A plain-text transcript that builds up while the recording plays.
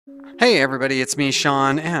Hey everybody, it's me,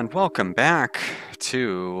 Sean, and welcome back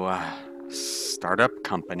to Startup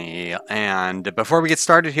Company. And before we get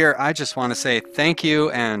started here, I just want to say thank you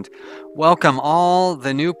and welcome all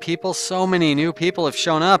the new people. So many new people have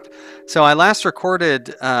shown up. So I last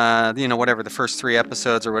recorded, whatever the first 3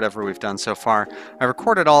 episodes or whatever we've done so far. I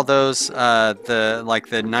recorded all those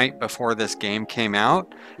the night before this game came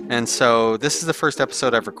out. And so this is the first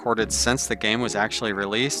episode I've recorded since the game was actually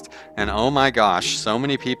released. And oh my gosh, so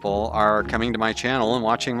many people are coming to my channel and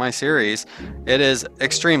watching my series. It is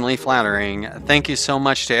extremely flattering. Thank you so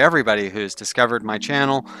much to everybody who's discovered my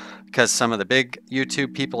channel, because some of the big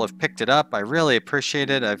YouTube people have picked it up. I really appreciate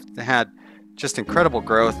it. I've had just incredible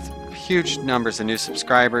growth, huge numbers of new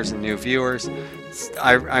subscribers and new viewers.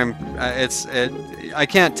 I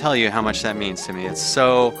can't tell you how much that means to me. It's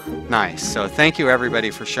so nice. So thank you everybody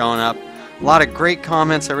for showing up. A lot of great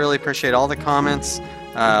comments. I really appreciate all the comments.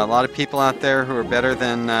 A lot of people out there who are better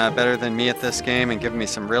than me at this game and giving me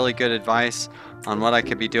some really good advice on what I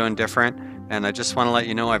could be doing different. And I just want to let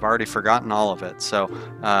you know I've already forgotten all of it. So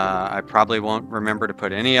I probably won't remember to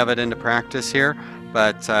put any of it into practice here.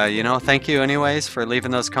 But, thank you anyways for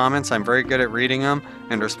leaving those comments. I'm very good at reading them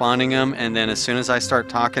and responding them. And then as soon as I start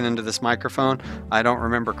talking into this microphone, I don't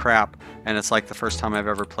remember crap. And it's like the first time I've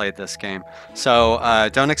ever played this game. So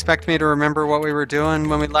don't expect me to remember what we were doing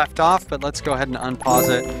when we left off, but let's go ahead and unpause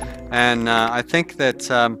it. And I think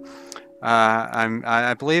that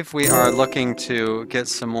I believe we are looking to get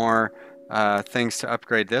some more things to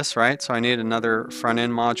upgrade this, right? So I need another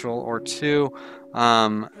front-end module or two.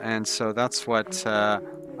 And so that's what I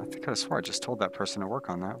think I swore I just told that person to work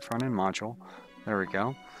on that front-end module. There we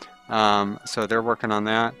go. So they're working on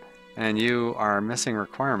that. And you are missing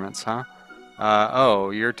requirements, huh?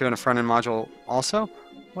 Oh, you're doing a front-end module also?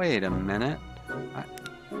 Wait a minute.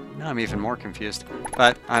 Now I'm even more confused,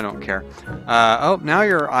 but I don't care. Oh, now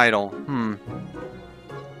you're idle.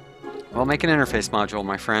 Well, make an interface module,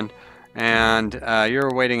 my friend. And you're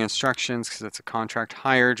awaiting instructions because it's a contract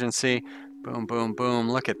high urgency. Boom, boom,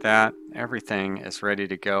 boom. Look at that. Everything is ready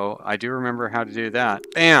to go. I do remember how to do that.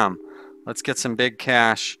 Bam! Let's get some big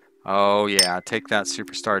cash. Oh, yeah. Take that,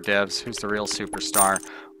 Superstar Devs. Who's the real superstar?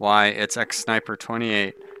 Why, it's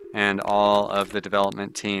X-Sniper28 and all of the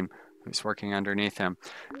development team who's working underneath him.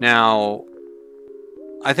 Now,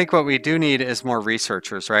 I think what we do need is more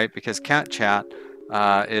researchers, right? Because Cat Chat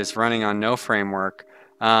is running on no framework.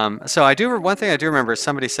 So one thing I do remember is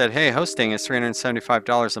somebody said, hey, hosting is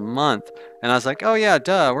 $375 a month. And I was like, oh yeah,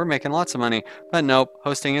 duh, we're making lots of money. But nope,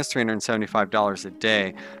 hosting is $375 a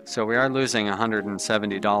day. So we are losing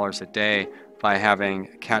 $170 a day by having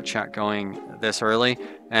Cat Chat going this early.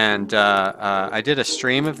 And I did a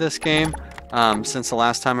stream of this game since the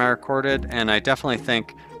last time I recorded, and I definitely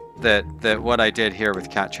think that what I did here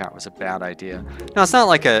with Cat Chat was a bad idea. Now, it's not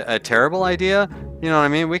like a terrible idea, you know what I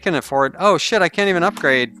mean? We can afford... Oh, shit, I can't even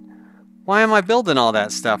upgrade. Why am I building all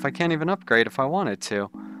that stuff? I can't even upgrade if I wanted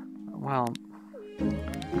to. Well,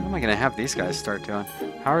 what am I going to have these guys start doing?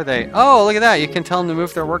 How are they... Oh, look at that. You can tell them to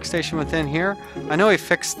move their workstation within here. I know he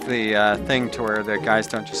fixed the thing to where the guys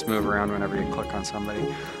don't just move around whenever you click on somebody.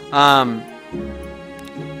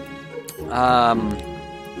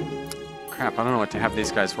 Crap, I don't know what to have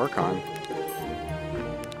these guys work on.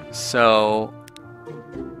 So...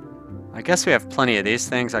 I guess we have plenty of these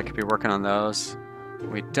things. I could be working on those.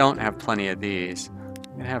 We don't have plenty of these. I'm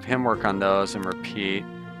going to have him work on those and repeat.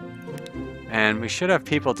 And we should have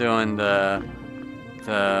people doing the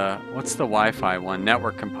what's the Wi-Fi one?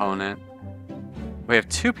 Network component. We have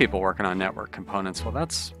 2 people working on network components. Well,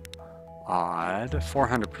 that's odd.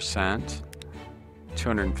 400%.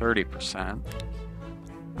 230%.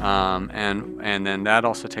 And then that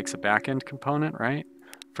also takes a back-end component, right?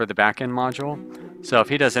 For the back-end module. So if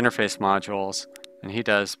he does interface modules and he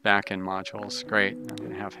does back-end modules, great. I'm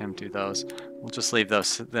going to have him do those. We'll just leave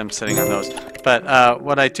them sitting on those. But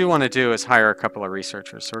what I do want to do is hire a couple of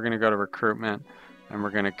researchers. So we're going to go to recruitment and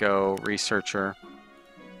we're going to go researcher.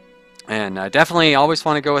 And definitely always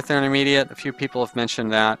want to go with the intermediate. A few people have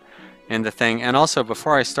mentioned that in the thing. And also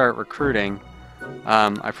before I start recruiting,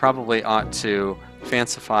 I probably ought to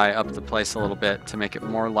fancify up the place a little bit to make it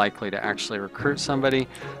more likely to actually recruit somebody.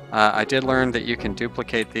 I did learn that you can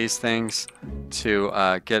duplicate these things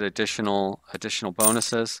to get additional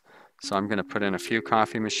bonuses. So I'm going to put in a few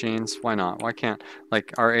coffee machines. Why not? Why can't,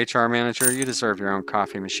 like our HR manager, you deserve your own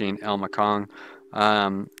coffee machine, El Makong.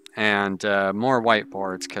 And more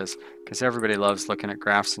whiteboards because everybody loves looking at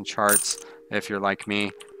graphs and charts if you're like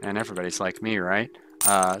me, and everybody's like me, right?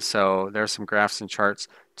 So there's some graphs and charts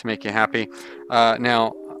to make you happy.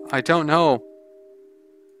 Now, I don't know.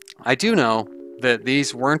 I do know that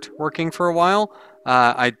these weren't working for a while.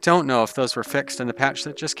 I don't know if those were fixed in the patch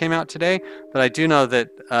that just came out today, but I do know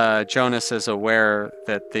that Jonas is aware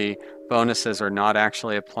that the bonuses are not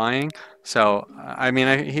actually applying. So, I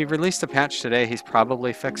mean, he released a patch today. He's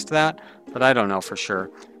probably fixed that, but I don't know for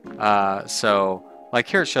sure. So, like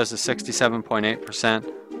here it shows a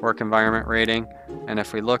 67.8% work environment rating. And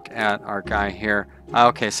if we look at our guy here,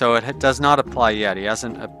 okay, so it does not apply yet. He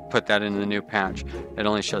hasn't put that in the new patch. It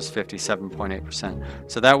only shows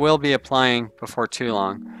 57.8%. So that will be applying before too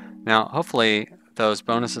long. Now, hopefully those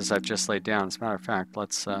bonuses I've just laid down. As a matter of fact,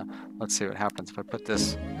 let's see what happens if I put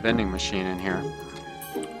this vending machine in here.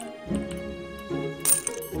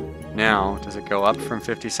 Now, does it go up from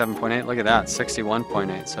 57.8? Look at that,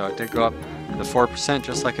 61.8. So it did go up the 4%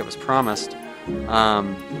 just like it was promised.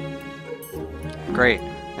 Great.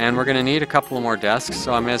 And we're going to need a couple of more desks,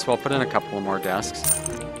 so I may as well put in a couple of more desks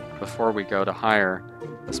before we go to hire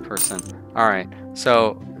this person. All right.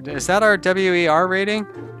 So is that our WER rating?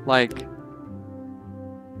 Like,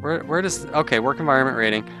 where does, okay, work environment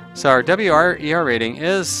rating. So our WER rating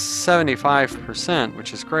is 75%,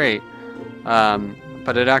 which is great.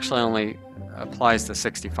 But it actually only applies to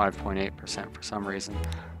 65.8% for some reason.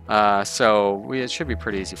 So it should be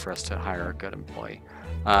pretty easy for us to hire a good employee.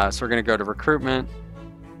 So we're going to go to recruitment,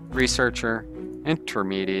 researcher,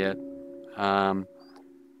 intermediate.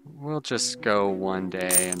 We'll just go one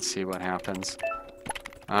day and see what happens.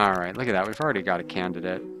 All right, look at that. We've already got a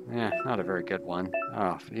candidate. Yeah, not a very good one.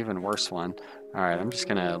 Oh, even worse one. All right, I'm just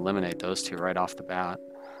going to eliminate those two right off the bat.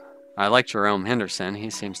 I like Jerome Henderson. He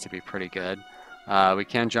seems to be pretty good. We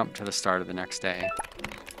can jump to the start of the next day.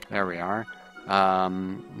 There we are.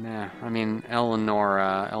 Yeah, I mean,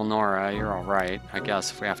 Elnora, you're all right, I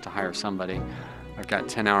guess, if we have to hire somebody. I've got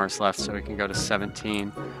 10 hours left, so we can go to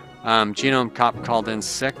 17. Genome Cop called in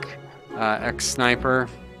sick. Ex-sniper.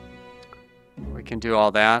 We can do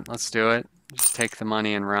all that. Let's do it. Just take the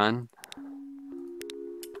money and run.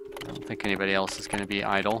 I don't think anybody else is going to be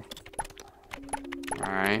idle.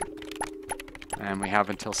 All right. And we have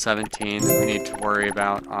until 17. We need to worry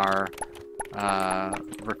about our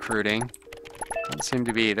recruiting. Doesn't seem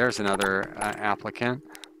to be. There's another applicant.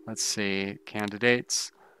 Let's see.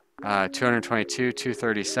 Candidates. 222,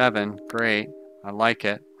 237. Great. I like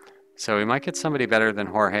it. So we might get somebody better than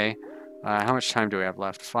Jorge. How much time do we have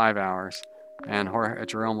left? 5 hours. And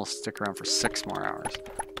Jerome will stick around for 6 more hours.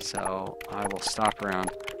 So I will stop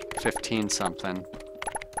around 15 something.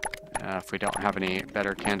 If we don't have any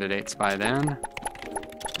better candidates by then.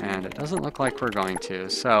 And it doesn't look like we're going to.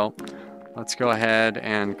 So let's go ahead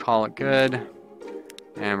and call it good.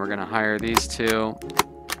 And we're going to hire these two.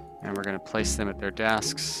 And we're going to place them at their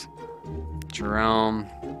desks. Jerome,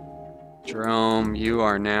 you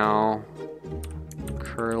are now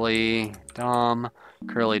Curly Dom.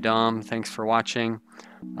 Curly Dom, thanks for watching.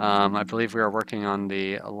 I believe we are working on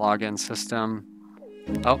the login system.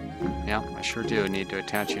 Oh, yeah, I sure do need to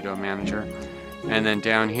attach you to a manager. And then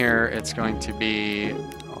down here, it's going to be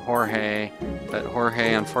Jorge. But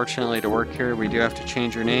Jorge, unfortunately, to work here, we do have to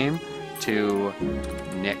change your name to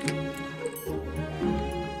Nick.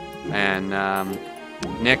 And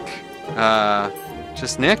Nick,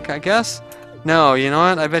 just Nick, I guess? No, you know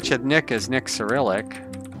what? I bet you Nick is Nick Cyrillic,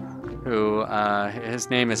 who his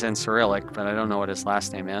name is in Cyrillic, but I don't know what his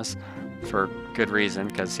last name is, for good reason,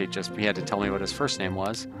 because he had to tell me what his first name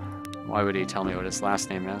was. Why would he tell me what his last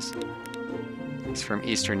name is? He's from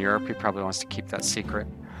Eastern Europe. He probably wants to keep that secret.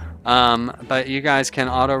 But you guys can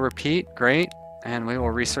auto-repeat. Great. And we will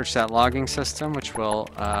research that logging system, which will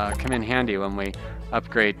come in handy when we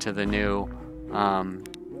upgrade to the new...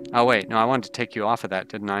 oh, wait. No, I wanted to take you off of that,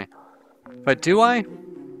 didn't I? But do I?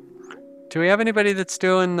 Do we have anybody that's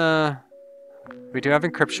doing the... We do have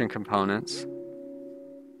encryption components.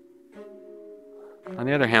 On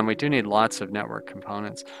the other hand, we do need lots of network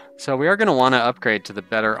components. So we are going to want to upgrade to the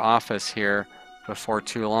better office here before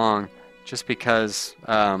too long, just because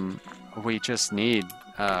we just need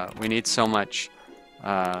we need so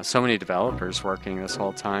many developers working this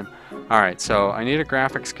whole time. All right, so I need a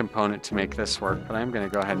graphics component to make this work, but I'm going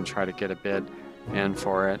to go ahead and try to get a bid in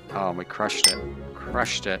for it. Oh, we crushed it.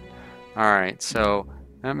 Crushed it. All right, so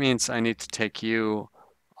that means I need to take you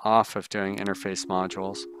off of doing interface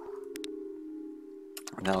modules.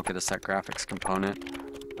 That'll get us that graphics component,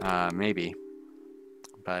 maybe.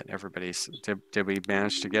 But everybody's, did we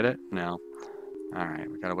manage to get it? No. All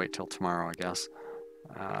right, we gotta wait till tomorrow, I guess.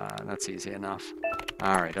 That's easy enough.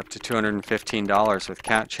 All right, up to $215 with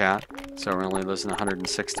Cat Chat, so we're only losing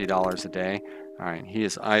 $160 a day. All right, he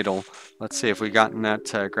is idle. Let's see if we've gotten that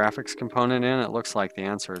graphics component in. It looks like the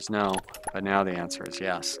answer is no, but now the answer is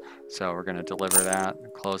yes. So we're gonna deliver that,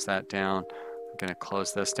 close that down. I'm gonna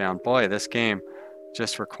close this down. Boy, this game.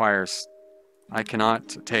 just requires... I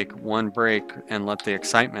cannot take one break and let the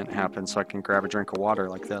excitement happen so I can grab a drink of water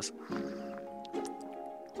like this.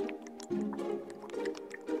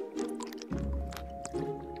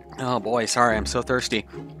 Oh boy, sorry, I'm so thirsty.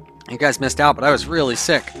 You guys missed out, but I was really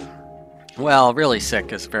sick. Well, really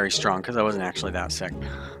sick is very strong because I wasn't actually that sick.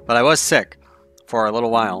 But I was sick for a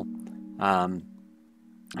little while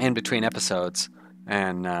in between episodes.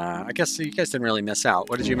 And I guess you guys didn't really miss out.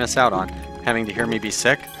 What did you miss out on? Having to hear me be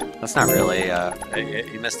sick? That's not really...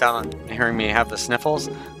 you missed out on hearing me have the sniffles?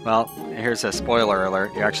 Well, here's a spoiler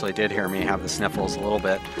alert. You actually did hear me have the sniffles a little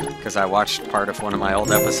bit because I watched part of one of my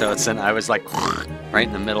old episodes and I was like right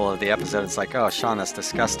in the middle of the episode. It's like, oh, Sean, that's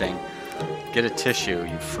disgusting. Get a tissue,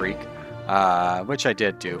 you freak. Which I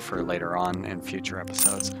did do for later on in future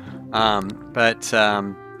episodes. But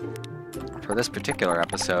for this particular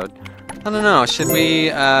episode... I don't know, should we,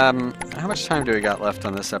 how much time do we got left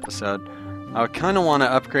on this episode? I would kind of want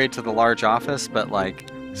to upgrade to the large office, but like,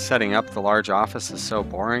 setting up the large office is so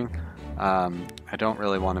boring. I don't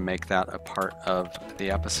really want to make that a part of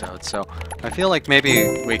the episode. So I feel like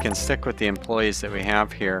maybe we can stick with the employees that we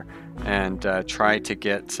have here and try to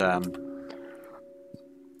get, oh,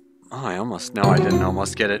 I didn't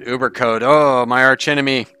almost get it. Uber code, oh, my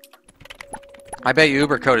archenemy. I bet you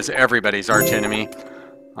Uber code is everybody's archenemy.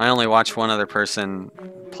 I only watch one other person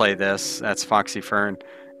play this. That's Foxy Fern.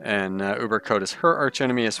 And Uber Code is her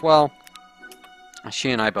archenemy as well.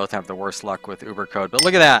 She and I both have the worst luck with Uber Code. But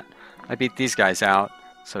look at that. I beat these guys out.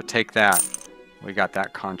 So take that. We got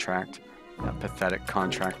that contract. That pathetic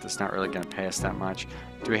contract that's not really going to pay us that much.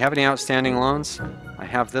 Do we have any outstanding loans? I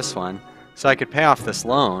have this one. So I could pay off this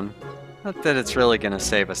loan. Not that it's really going to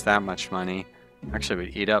save us that much money. Actually,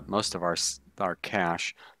 we'd eat up most of our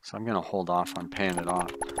cash, so I'm gonna hold off on paying it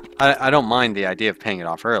off. I don't mind the idea of paying it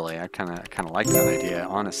off early. I kind of like that idea,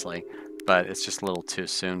 honestly, but it's just a little too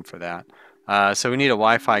soon for that. So we need a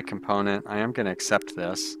Wi-Fi component. I am gonna accept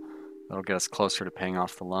this. That'll get us closer to paying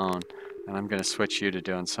off the loan, and I'm gonna switch you to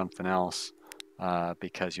doing something else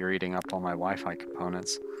because you're eating up all my Wi-Fi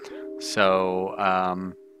components.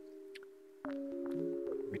 So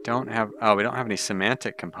we don't have any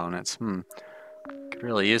semantic components. Could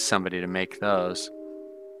really use somebody to make those.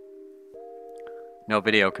 No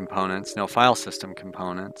video components, no file system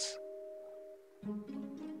components.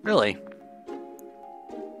 Really?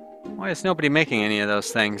 Why is nobody making any of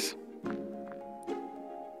those things?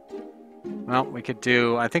 Well, we could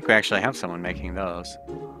do... I think we actually have someone making those.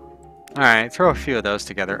 Alright, throw a few of those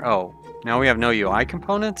together. Oh, now we have no UI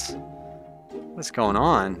components? What's going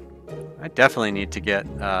on? I definitely need to get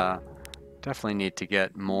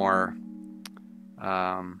more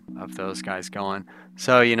of those guys going.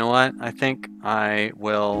 So you know what? I think I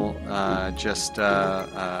will I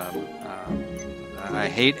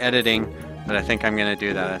hate editing, but I think I'm going to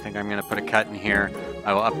do that. I think I'm going to put a cut in here.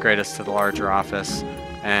 I will upgrade us to the larger office,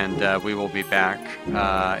 and we will be back in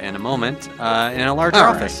a moment in a larger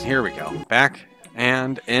office. Right, here we go. Back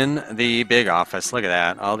and in the big office. Look at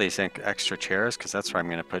that. All these extra chairs, because that's where I'm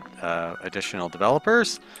going to put additional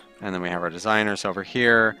developers. And then we have our designers over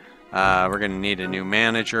here. We're going to need a new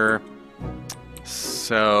manager.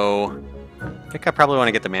 So I think I probably want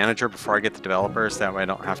to get the manager before I get the developers. That way I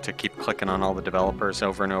don't have to keep clicking on all the developers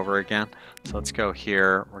over and over again. So let's go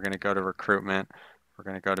here. We're going to go to recruitment. We're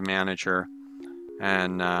going to go to manager.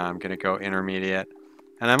 And I'm going to go intermediate.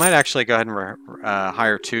 And I might actually go ahead and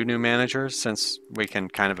hire 2 new managers since we can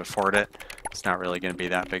kind of afford it. It's not really going to be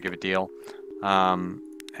that big of a deal. You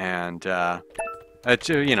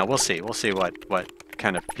know, we'll see. We'll see what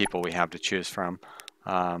kind of people we have to choose from.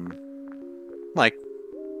 Like,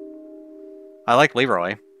 I like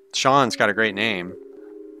Leroy. Sean's got a great name.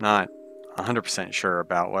 Not 100% sure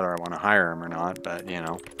about whether I want to hire him or not, but you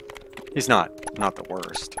know, he's not the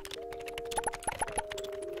worst.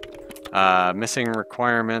 Missing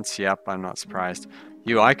requirements. Yep, I'm not surprised.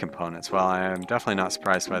 UI components. Well, I'm definitely not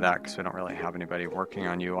surprised by that because we don't really have anybody working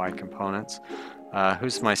on UI components.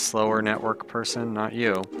 Who's my slower network person? Not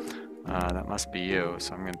you. That must be you.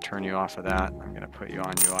 So I'm going to turn you off of that. I'm going to put you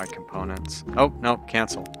on UI components. Oh, no,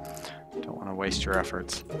 cancel. Don't want to waste your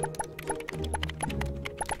efforts.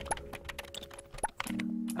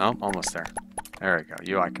 Oh, almost there. There we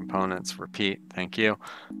go. UI components. Repeat. Thank you.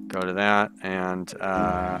 Go to that. And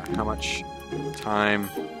how much time?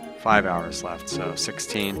 5 hours left. So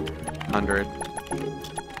 1600.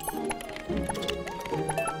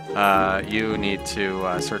 You need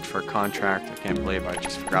to search for a contract. I can't believe I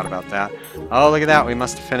just forgot about that. Oh, look at that. We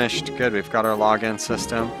must have finished. Good. We've got our login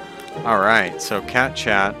system. All right. So Cat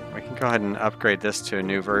Chat. We can go ahead and upgrade this to a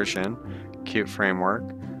new version. Qt framework.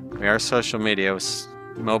 We are social media.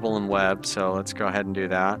 mobile and web, so let's go ahead and do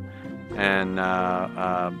that. And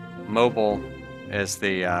mobile is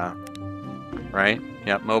the, right?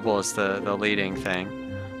 Yep, mobile is the leading thing.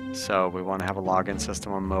 So we want to have a login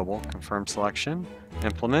system on mobile. Confirm selection,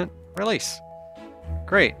 implement, release.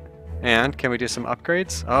 Great. And can we do some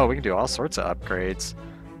upgrades? Oh, we can do all sorts of upgrades.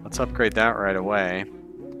 Let's upgrade that right away.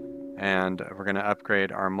 And we're going to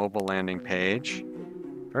upgrade our mobile landing page.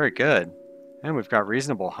 Very good. And we've got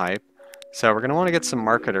reasonable hype. So we're going to want to get some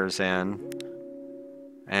marketers in.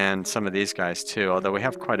 And some of these guys too, although we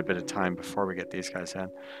have quite a bit of time before we get these guys in.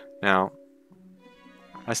 Now,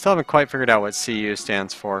 I still haven't quite figured out what CU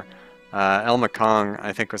stands for. Elma Kong,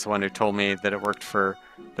 I think, was the one who told me that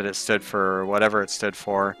it stood for whatever it stood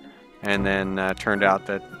for. And then turned out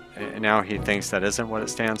that now he thinks that isn't what it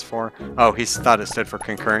stands for. Oh, he thought it stood for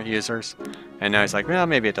concurrent users. And now he's like, well,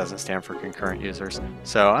 maybe it doesn't stand for concurrent users.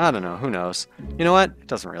 So I don't know. Who knows? You know what? It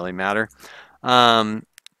doesn't really matter.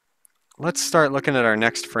 Let's start looking at our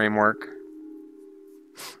next framework.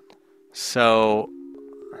 So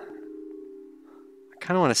I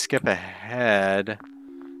kind of want to skip ahead.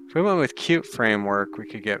 If we went with Qt framework, we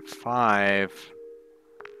could get 5.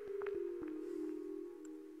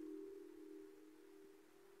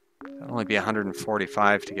 It'd only be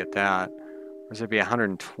 145 to get that. Or it'd be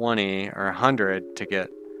 120 or 100 to get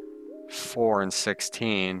 4 and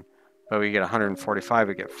 16. But we get 145,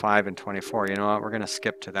 we get 5 and 24. You know what? We're going to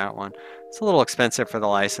skip to that one. It's a little expensive for the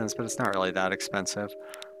license, but it's not really that expensive.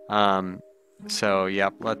 So,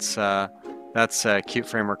 yep, that's Qt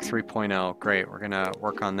Framework 3.0. Great, we're going to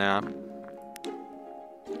work on that.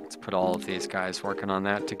 Let's put all of these guys working on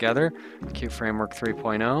that together. Qt Framework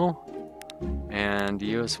 3.0. And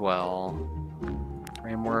you as well.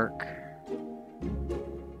 Framework.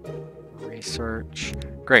 Research.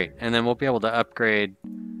 Great, and then we'll be able to upgrade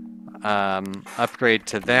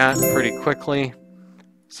to that pretty quickly.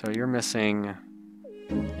 So you're missing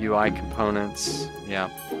UI components. Yeah.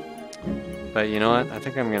 But you know what? I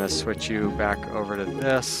think I'm going to switch you back over to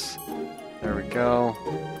this. There we go.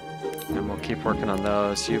 And we'll keep working on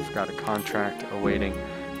those. You've got a contract awaiting.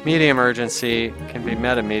 Medium urgency can be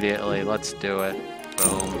met immediately. Let's do it.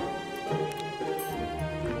 Boom.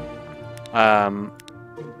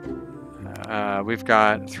 We've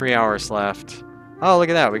got 3 hours left. Oh, look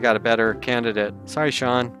at that. We got a better candidate. Sorry,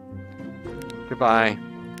 Sean. Goodbye.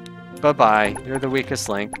 Bye-bye. You're the weakest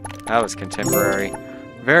link. That was contemporary.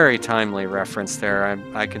 Very timely reference there.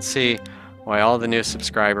 I can see why all the new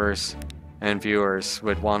subscribers and viewers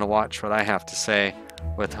would want to watch what I have to say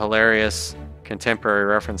with hilarious contemporary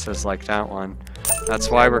references like that one. That's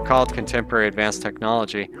why we're called Contemporary Advanced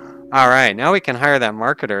Technology. All right, now we can hire that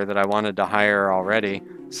marketer that I wanted to hire already.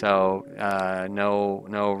 So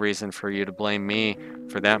no reason for you to blame me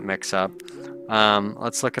for that mix-up.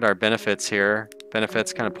 Let's look at our benefits here.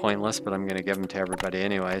 Benefits kind of pointless, but I'm going to give them to everybody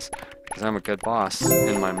anyways because I'm a good boss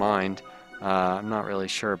in my mind. I'm not really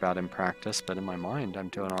sure about in practice, but in my mind I'm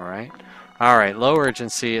doing all right. All right, low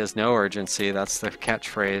urgency is no urgency. That's the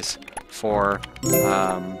catchphrase for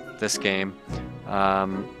this game.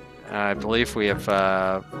 I believe we have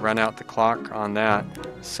run out the clock on that.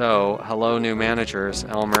 So, hello new managers,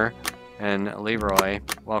 Elmer and Leroy.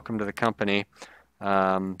 Welcome to the company.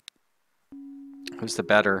 Who's the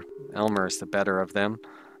better? Elmer is the better of them.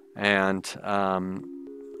 And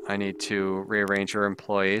I need to rearrange your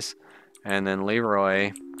employees. And then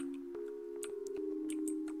Leroy,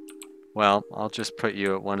 well, I'll just put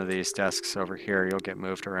you at one of these desks over here. You'll get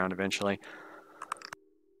moved around eventually.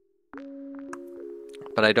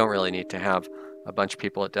 But I don't really need to have a bunch of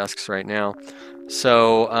people at desks right now.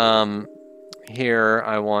 So here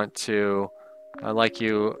I want to, like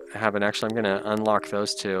you have an, actually I'm going to unlock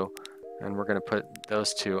those two. And we're going to put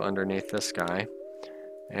those two underneath this guy.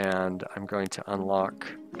 And I'm going to unlock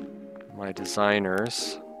my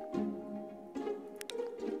designers.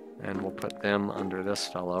 And we'll put them under this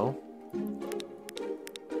fellow.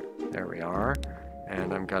 There we are.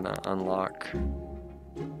 And I'm going to unlock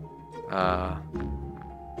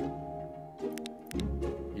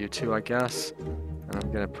you two, I guess. And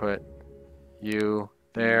I'm going to put you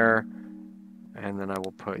there. And then I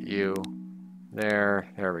will put you there.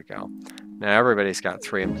 There we go. Now everybody's got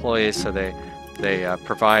 3 employees, so they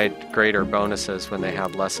provide greater bonuses when they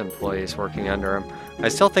have less employees working under them. I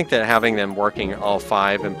still think that having them working all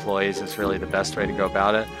 5 employees is really the best way to go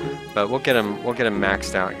about it, but we'll get them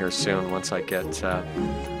maxed out here soon once I get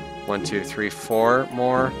 1, 2, 3, 4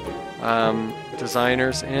 more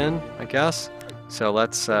designers in, I guess. So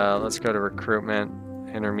let's go to recruitment,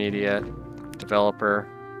 intermediate, developer,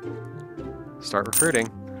 start recruiting.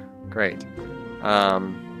 Great.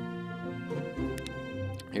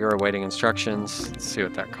 You're awaiting instructions. Let's see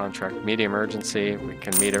what that contract. Medium urgency. We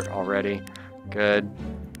can meet it already. Good.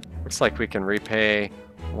 Looks like we can repay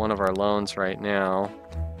one of our loans right now.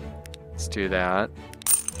 Let's do that.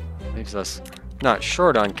 Leaves us not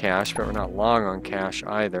short on cash, but we're not long on cash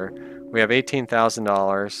either. We have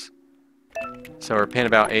 $18,000. So we're paying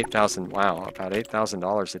about $8,000. Wow, about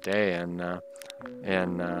 $8,000 a day in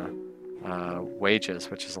wages,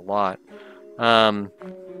 which is a lot.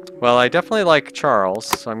 Well, I definitely like Charles,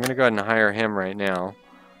 so I'm going to go ahead and hire him right now.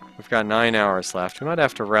 We've got 9 hours left. We might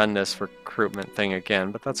have to run this recruitment thing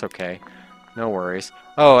again, but that's okay. No worries.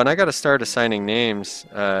 Oh, and I got to start assigning names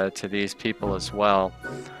to these people as well.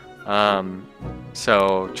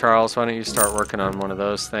 So, Charles, why don't you start working on one of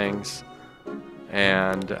those things?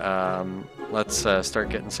 And let's start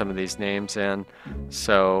getting some of these names in.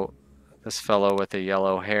 So, this fellow with the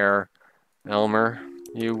yellow hair, Elmer,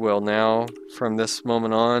 you will now, from this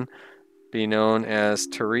moment on, be known as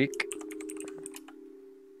Tariq.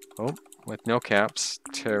 Oh, with no caps.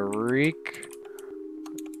 Tariq.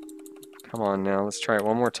 Come on now, let's try it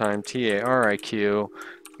one more time. T-A-R-I-Q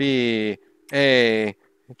B-A-J-W-A.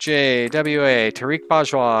 Tariq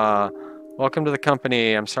Bajwa. Welcome to the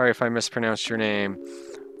company. I'm sorry if I mispronounced your name.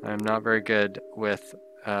 I'm not very good with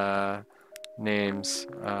names,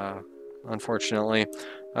 unfortunately.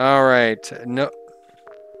 All right. No.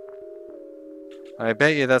 I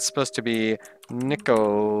bet you that's supposed to be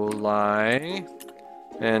Nikolai.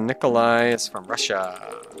 And Nikolai is from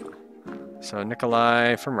Russia. So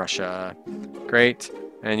Nikolai from Russia. Great.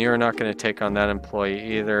 And you're not going to take on that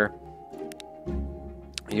employee either.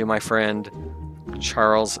 You, my friend,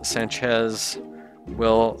 Charles Sanchez,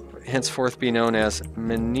 will henceforth be known as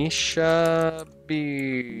Manisha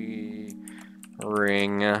B.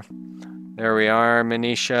 Ring. There we are,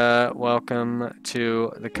 Manisha. Welcome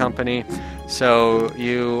to the company. So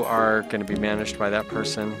you are going to be managed by that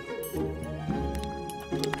person.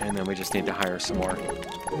 And then we just need to hire some more.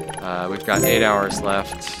 We've got 8 hours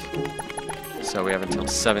left. So we have until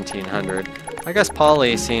 1700. I guess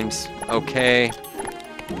Polly seems okay.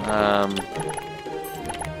 I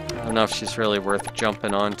don't know if she's really worth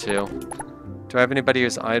jumping onto. Do I have anybody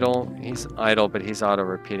who's idle? He's idle, but he's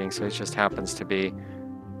auto-repeating, so he just happens to be...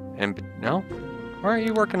 And no? Why aren't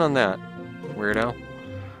you working on that, weirdo?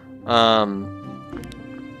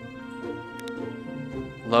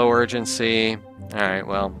 Low urgency. Alright,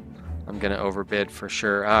 well, I'm going to overbid for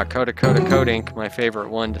sure. Coda Ink, my favorite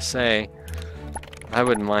one to say. I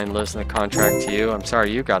wouldn't mind losing the contract to you. I'm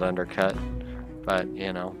sorry you got undercut, but,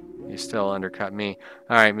 you know, you still undercut me.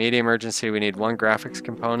 Alright, medium urgency. We need one graphics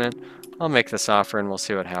component. I'll make this offer and we'll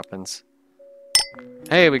see what happens.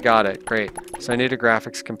 Hey, we got it. Great. So I need a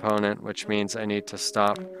graphics component, which means I need to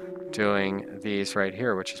stop doing these right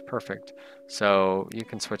here, which is perfect. So you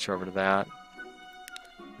can switch over to that.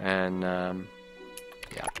 And,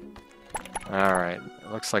 yeah. Alright.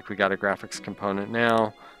 It looks like we got a graphics component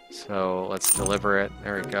now. So let's deliver it.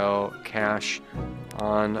 There we go. Cash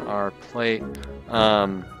on our plate.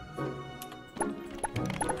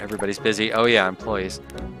 Everybody's busy. Oh yeah, employees.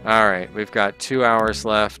 Alright, we've got 2 hours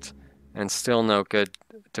left and still no good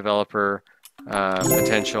developer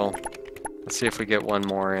potential. Let's see if we get one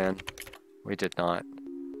more in. We did not.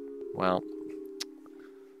 Well,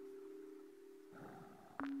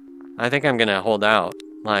 I think I'm gonna hold out.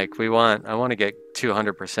 Like, I want to get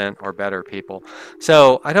 200% or better people.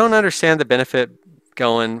 So I don't understand the benefit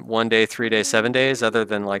going 1 day, 3 days, 7 days, other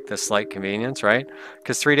than like the slight convenience, right?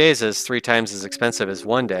 Because 3 days is 3 times as expensive as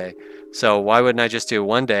 1 day. So why wouldn't I just do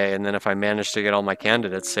 1 day, and then if I manage to get all my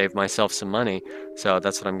candidates, save myself some money? So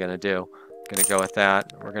that's what I'm going to do. I'm going to go with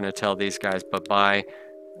that. We're going to tell these guys bye-bye,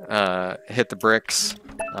 hit the bricks,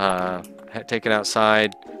 take it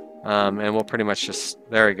outside, and we'll pretty much just,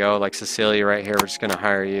 there we go, like Cecilia right here, we're just going to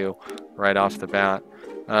hire you right off the bat.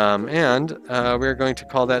 We're going to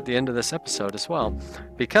call that the end of this episode as well,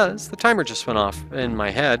 because the timer just went off in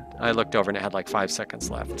my head. I looked over and it had like 5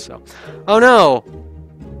 seconds left. So, oh no,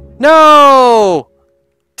 no,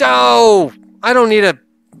 I don't need a,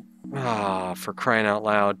 for crying out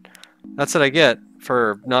loud. That's what I get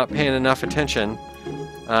for not paying enough attention.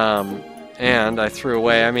 And I threw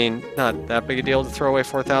away, I mean, not that big a deal to throw away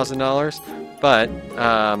 $4,000, but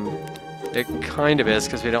it kind of is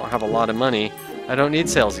because we don't have a lot of money. I don't need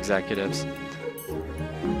sales executives.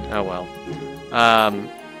 Oh well.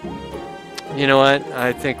 You know what?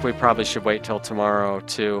 I think we probably should wait till tomorrow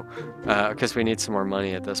too, because we need some more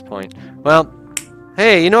money at this point. Well,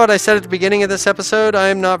 Hey, you know what I said at the beginning of this episode? I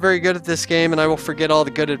am not very good at this game, and I will forget all the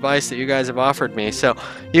good advice that you guys have offered me. So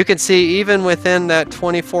you can see, even within that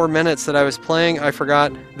 24 minutes that I was playing, I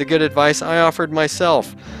forgot the good advice I offered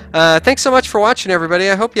myself. Thanks so much for watching, everybody.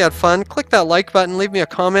 I hope you had fun. Click that like button, leave me a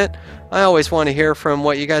comment. I always want to hear from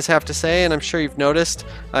what you guys have to say, and I'm sure you've noticed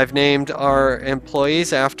I've named our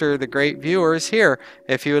employees after the great viewers here.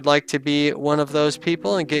 If you would like to be one of those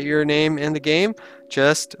people and get your name in the game,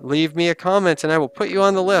 just leave me a comment and I will put you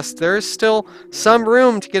on the list. There is still some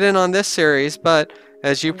room to get in on this series, but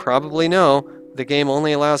as you probably know, the game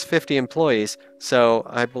only allows 50 employees. So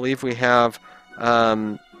I believe we have,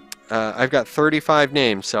 I've got 35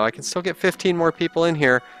 names, so I can still get 15 more people in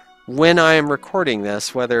here when I am recording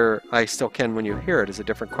this. Whether I still can when you hear it is a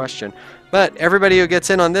different question. But everybody who gets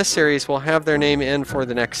in on this series will have their name in for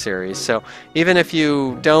the next series. So even if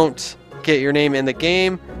you don't get your name in the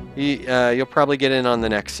game, you'll probably get in on the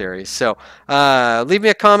next series. So leave me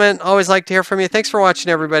a comment. Always like to hear from you. Thanks for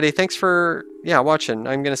watching, everybody. Thanks for watching.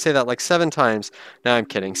 I'm going to say that like 7 times. No, I'm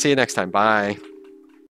kidding. See you next time. Bye.